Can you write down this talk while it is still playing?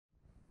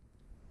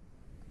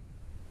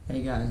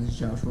Hey guys, it's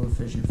Joshua with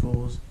Fishing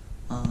Fools.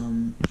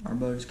 Our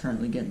boat is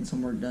currently getting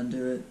some work done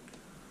to it.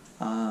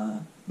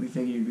 We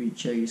figured we'd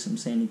show you some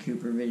Santee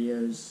Cooper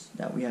videos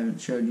that we haven't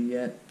showed you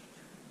yet.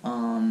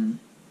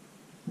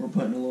 We're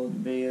putting a little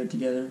video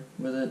together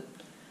with it.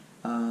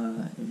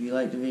 If you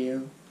like the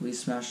video, please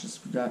smash the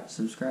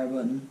subscribe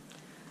button,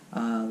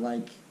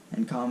 like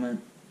and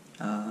comment.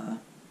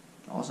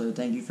 Also,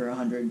 thank you for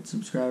 100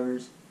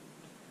 subscribers.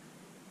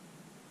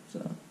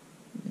 So.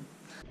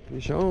 You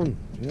showing?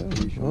 Yeah.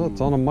 Oh,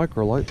 it's on a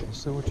microlight.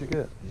 Let's see what you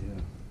get.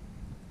 Yeah.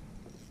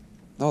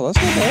 Oh,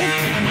 that's not bad.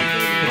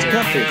 It's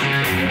catfish.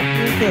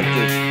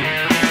 Catfish.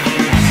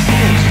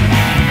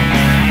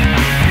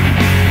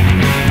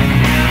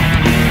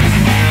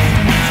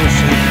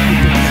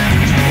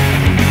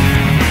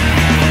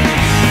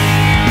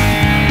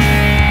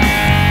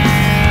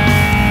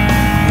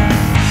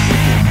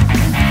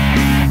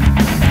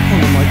 On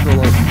the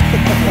microlight.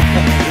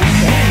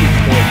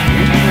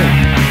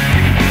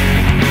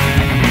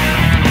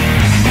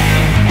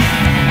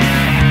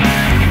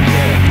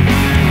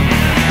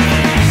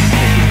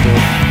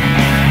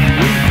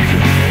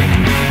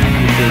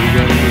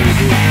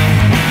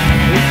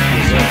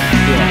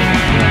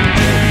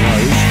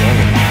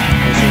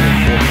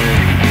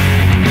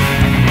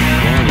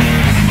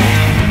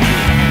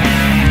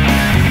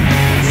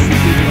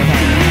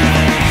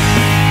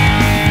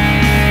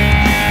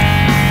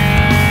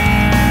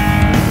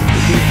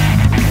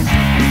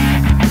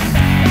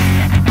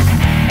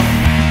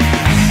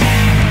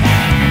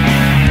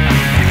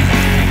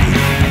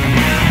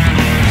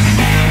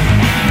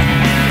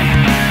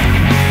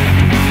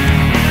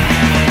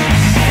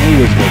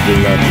 Always got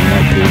good luck in my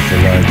kids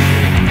alive.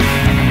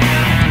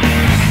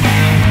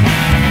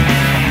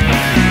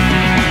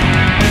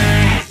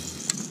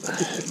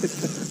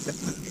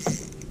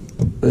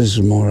 This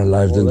is more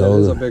alive than the other.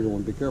 That is a bigger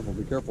one. Be careful,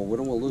 be careful. We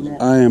don't want to lose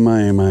it. I am.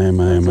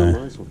 That's a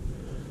nice one.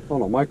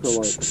 On a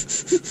microlight.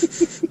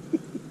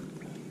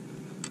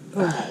 I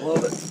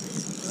love it.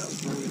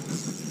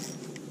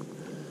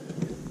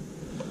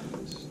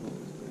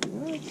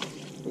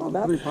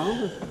 About 3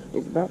 pounder.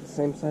 It's about the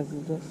same size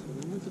as this.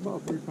 It's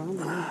about 3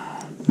 pounder.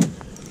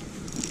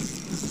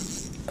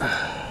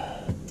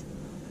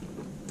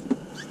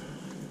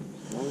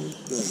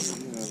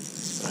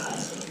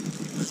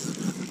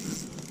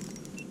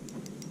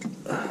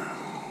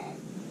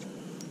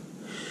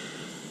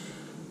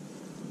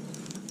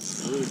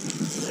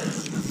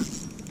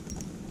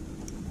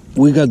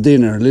 We got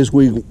dinner. At least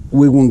we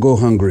won't go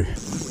hungry.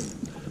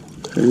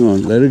 Hang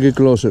on. Let it get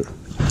closer.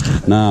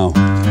 Now.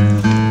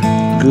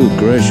 Good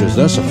gracious.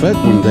 That's a fat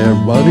one there,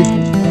 buddy.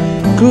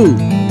 Good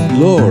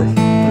Lord.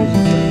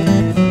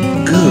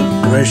 Good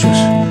gracious.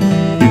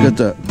 You got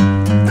the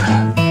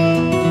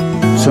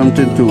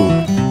something to.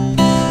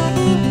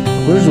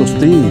 Where's those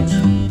things?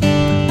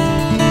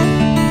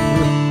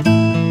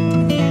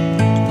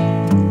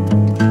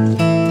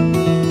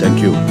 Thank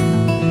you.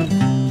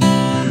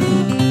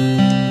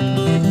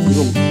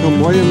 Come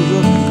weigh him,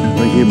 Joe.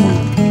 Right here, Mom.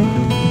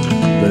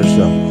 There's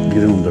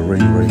get on the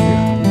ring right here.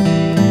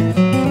 Get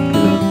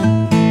on.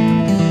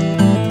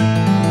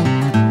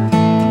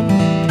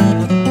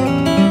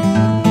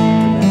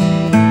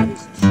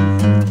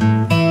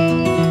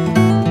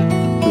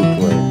 Good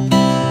play.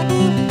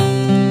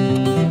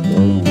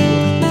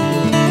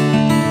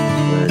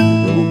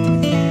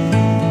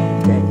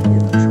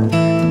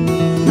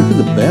 Look at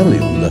the belly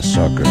on that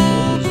sucker.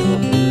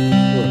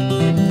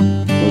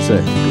 What's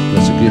that?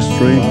 That's a gift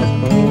string?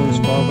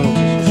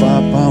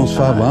 5 pounds,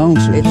 5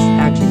 ounces. It's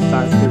actually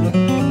 5 pounds.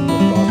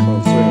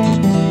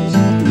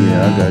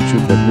 Yeah, I got you.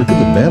 But look at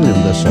the belly on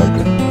that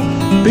sucker.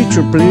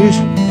 Picture, please.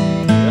 Yeah,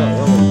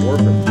 that one's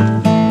working.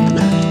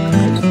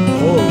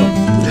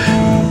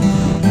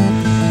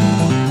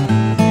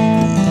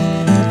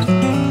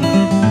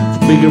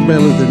 Bigger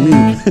belly than me.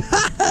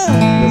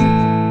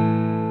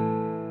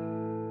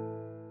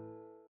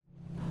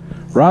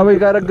 Robbie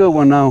got a good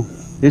one now.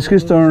 It's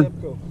his turn.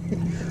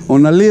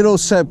 On a little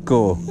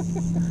Sepco.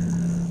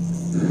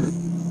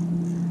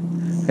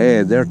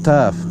 Hey, they're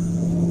tough.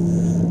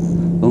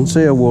 Don't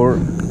say a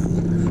word.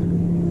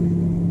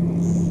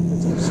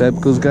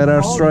 Sepco's got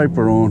our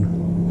striper on.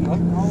 I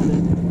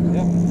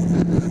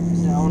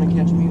want to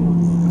catch me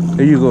one.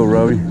 Here you go,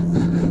 Robbie.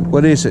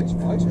 What is it?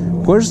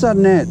 Where's that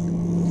net?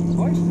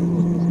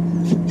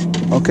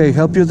 Okay,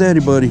 help your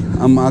daddy, buddy.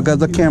 I got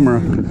the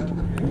camera.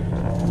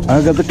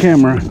 I got the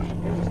camera.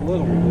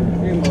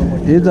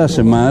 It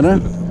doesn't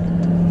matter.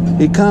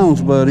 It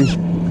counts, buddy.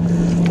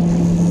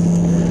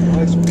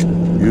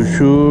 You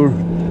sure?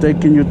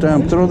 Taking your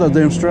time. Throw that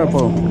damn strap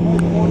off.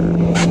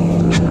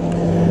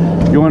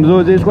 You want to do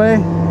it this way?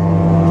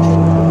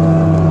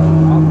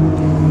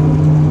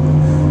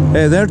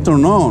 Hey, they're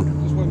turned on.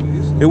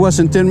 It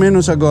wasn't 10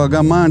 minutes ago. I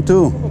got mine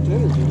too.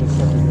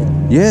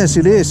 Yes,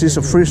 it is. It's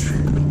a fresh.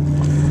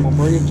 I'll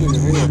bring it to you.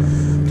 Hang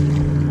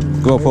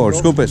on. Go for it.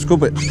 Scoop it.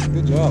 Scoop it.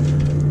 Good job.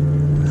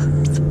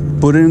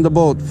 Put it in the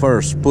boat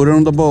first. Put it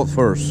on the boat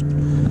first.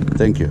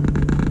 Thank you.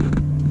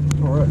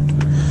 All right.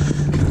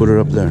 Put it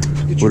up there.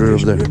 Put it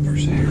up there.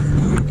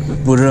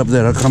 put it up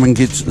there. I'll come and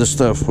get the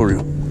stuff for you.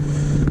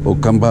 Or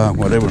come back,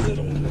 whatever.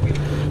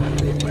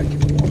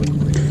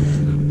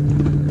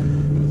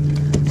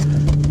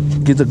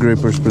 Get the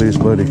grippers, please,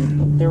 buddy.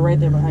 They're right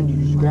there behind you.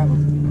 Just grab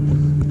them.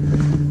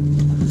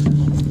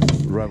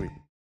 Robbie.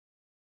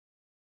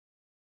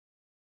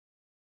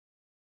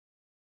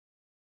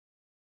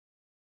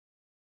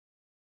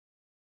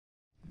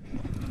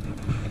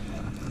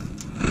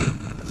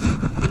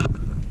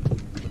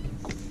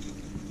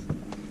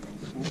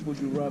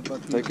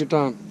 Take your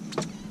time.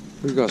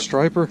 We got a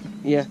striper?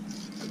 Yeah.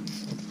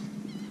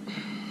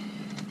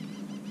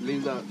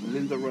 I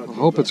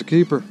hope it's a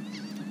keeper.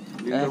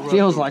 It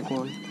feels like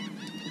one.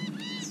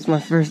 It's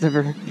my first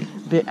ever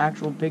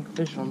actual big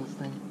fish on this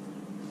thing.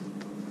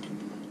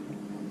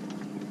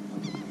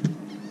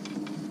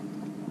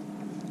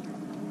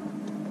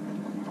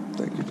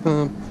 Take your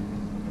time.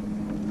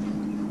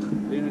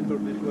 Lean it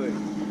toward this way.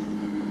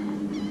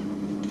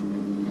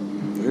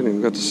 We ain't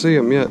even got to see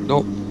him yet.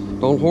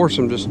 Don't horse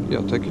him. Just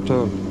take your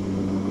time.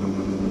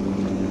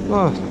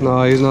 Ah,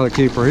 no, he's not a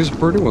keeper. He's a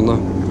pretty one though.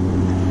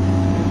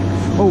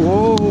 Oh,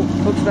 whoa,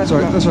 whoa. That's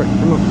right. That's right.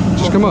 Come on.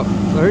 Just come up.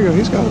 There you go.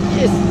 He's got it.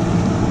 Yes.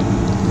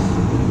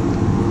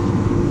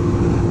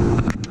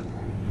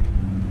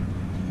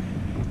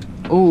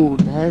 Oh,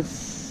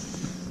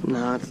 that's...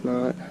 No, it's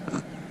not.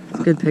 It's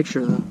a good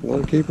picture, though.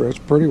 Not a keeper. That's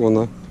a pretty one,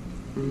 though.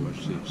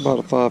 About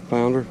a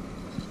 5-pounder.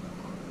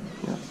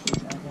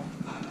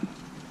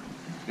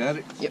 Got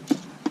it? Yep.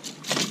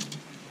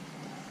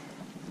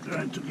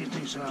 Trying to get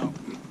this out.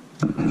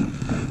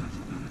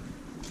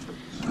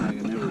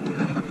 Snagging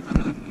everywhere.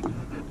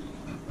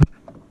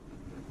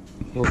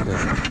 Okay.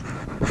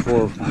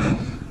 Before...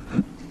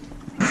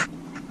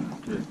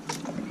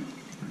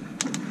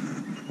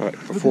 Alright,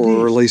 before we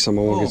release them,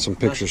 I want to get some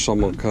pictures, so I'm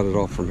going to cut it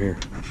off from here.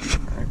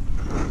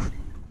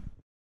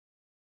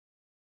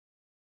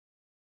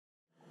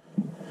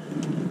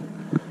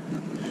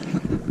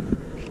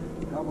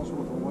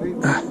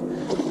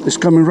 It's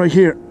coming right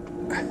here.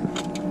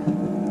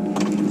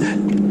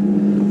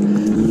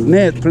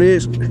 Net,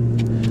 please.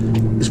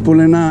 It's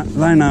pulling that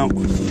line out.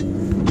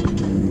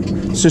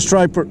 It's a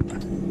striper.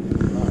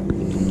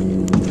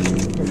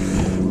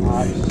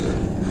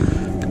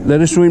 Let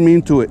it swim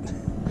into it.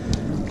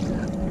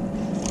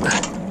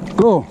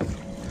 Go.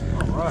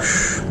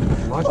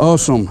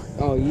 Awesome.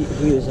 Oh,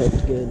 he was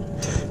hooked good.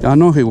 I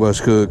know he was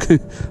hooked.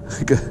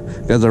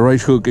 Got the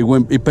right hook.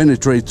 It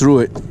penetrated through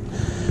it.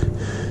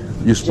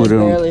 Just put it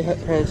on. Barely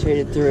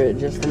penetrated through it,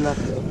 just enough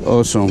though.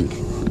 Awesome.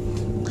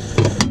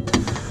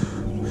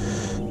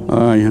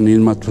 I need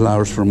my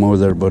flowers from over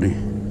there, buddy.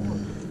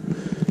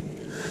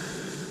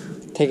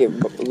 Take it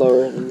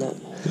lower than that.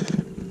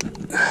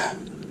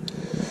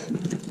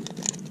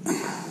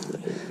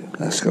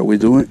 That's how we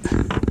do it.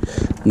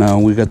 Now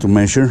we got to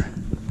measure,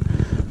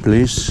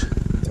 please.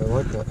 I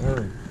like that.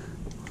 Hurry.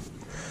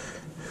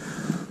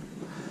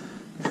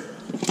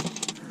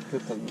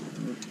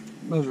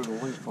 Measure the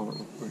length on it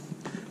real quick.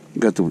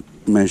 Got to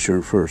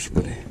measure first,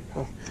 buddy.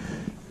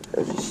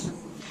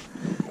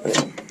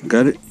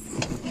 Got it?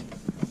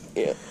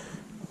 Yeah.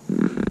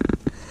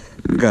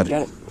 Got it. Got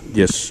it.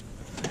 Yes.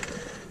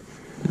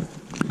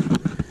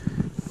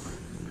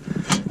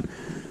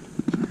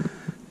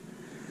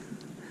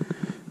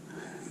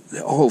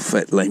 They're all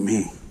fat like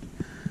me.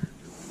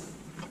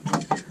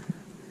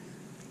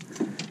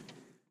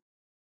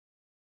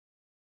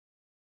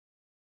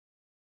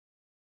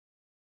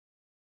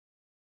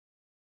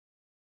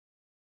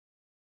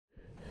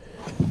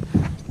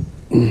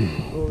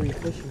 What were you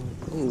fishing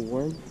with? Ooh,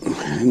 worm?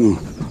 Hang on.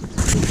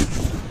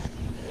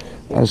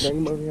 Bring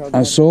him over here,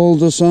 I saw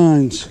the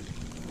signs.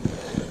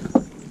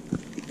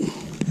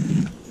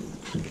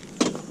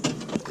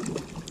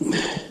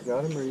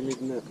 Got him, or you need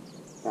a net?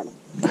 Got him.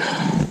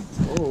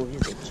 Oh,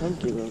 he's a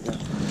chunky little guy.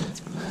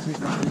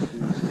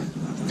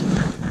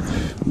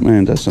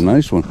 Man, that's a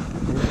nice one.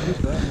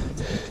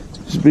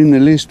 It's been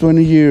at least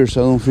 20 years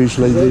I don't fish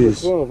like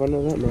this. 12, I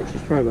know that much.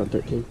 It's probably about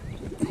 13,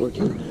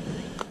 14.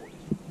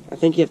 I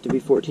think you have to be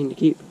 14 to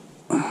keep.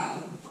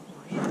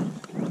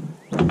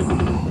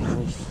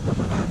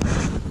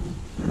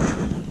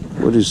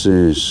 What is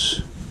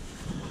this?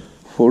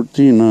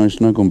 14? No, it's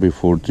not going to be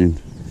 14.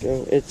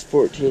 No, it's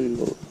 14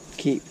 to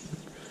keep.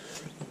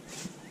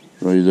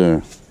 Right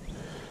there.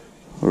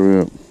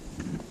 Hurry up.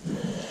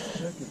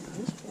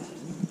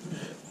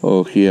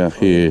 Oh, yeah,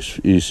 he is.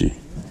 Easy.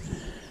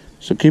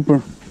 So,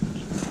 keeper?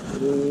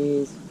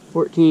 He's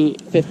 14,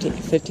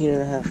 15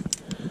 and a half.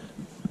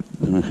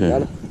 Okay.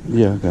 Got it?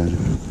 Yeah, I got it.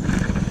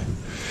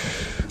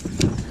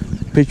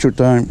 Picture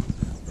time.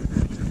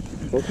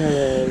 What kind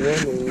of worm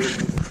are you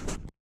using?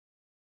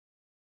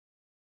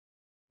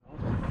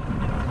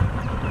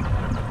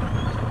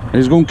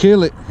 He's gonna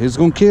kill it. He's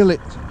gonna kill it.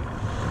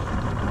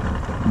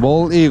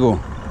 Bald eagle.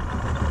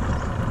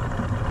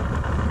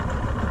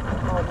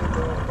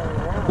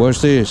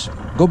 Where's this?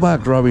 Go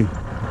back, Robbie.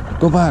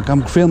 Go back.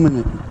 I'm filming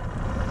it.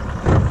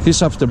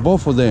 He's after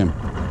both of them.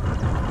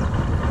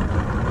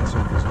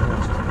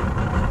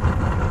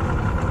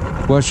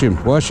 Watch him.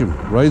 Watch him.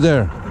 Right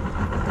there.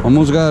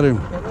 Almost got him.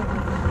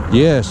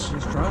 Yes.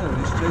 He's trying it.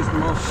 He's chasing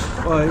them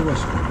off. Well, he was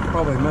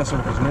probably messing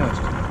with his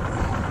nest. He's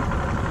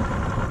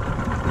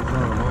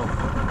running them off.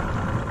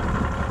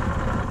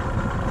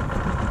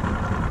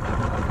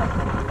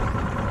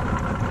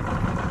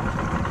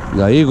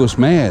 The eagle's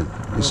mad.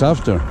 It's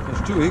after.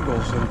 There's 2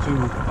 eagles and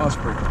 2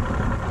 osprey.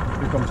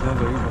 Here comes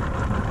another eagle.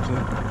 See?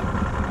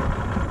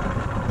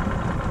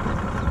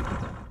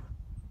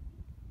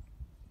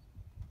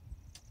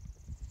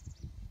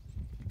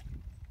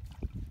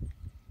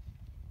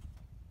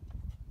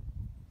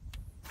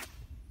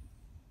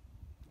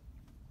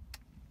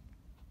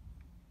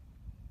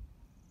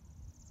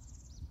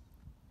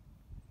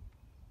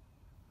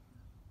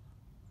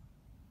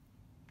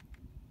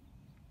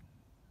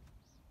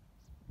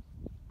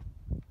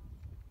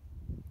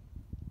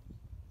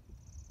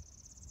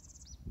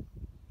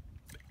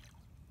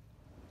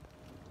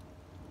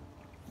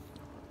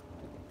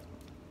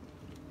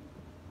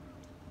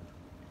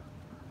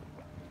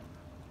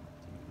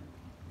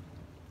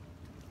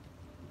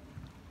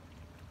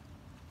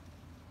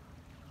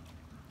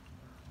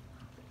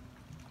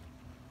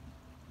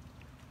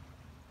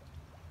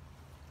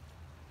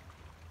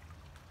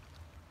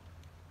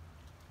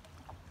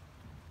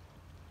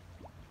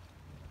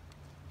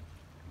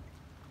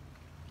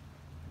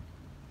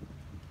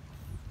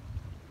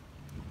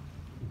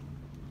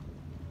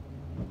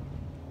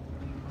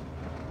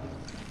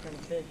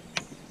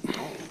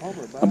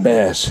 A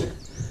bass.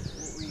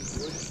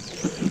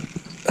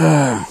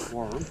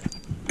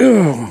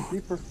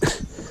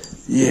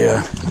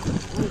 Yeah.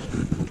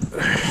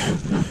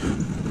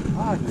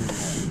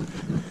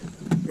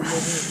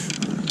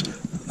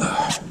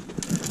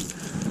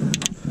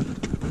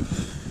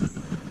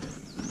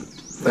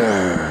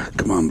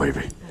 Come on,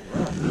 baby.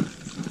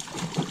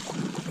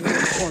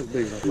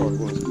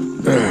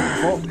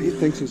 He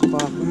thinks he's 5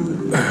 pounds.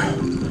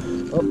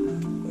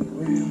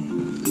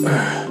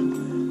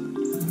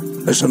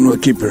 That's another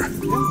keeper. Pretty.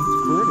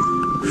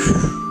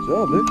 Good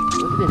job, dude.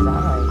 Look at his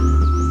eye.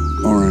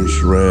 Orange,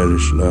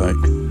 reddish,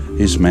 like.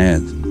 He's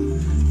mad.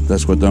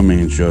 That's what that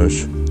means,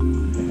 Josh.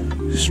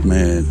 He's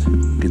mad.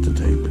 Get the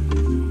tape.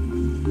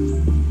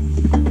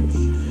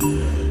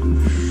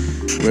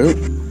 Well,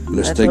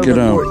 let's take it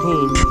out.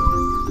 14.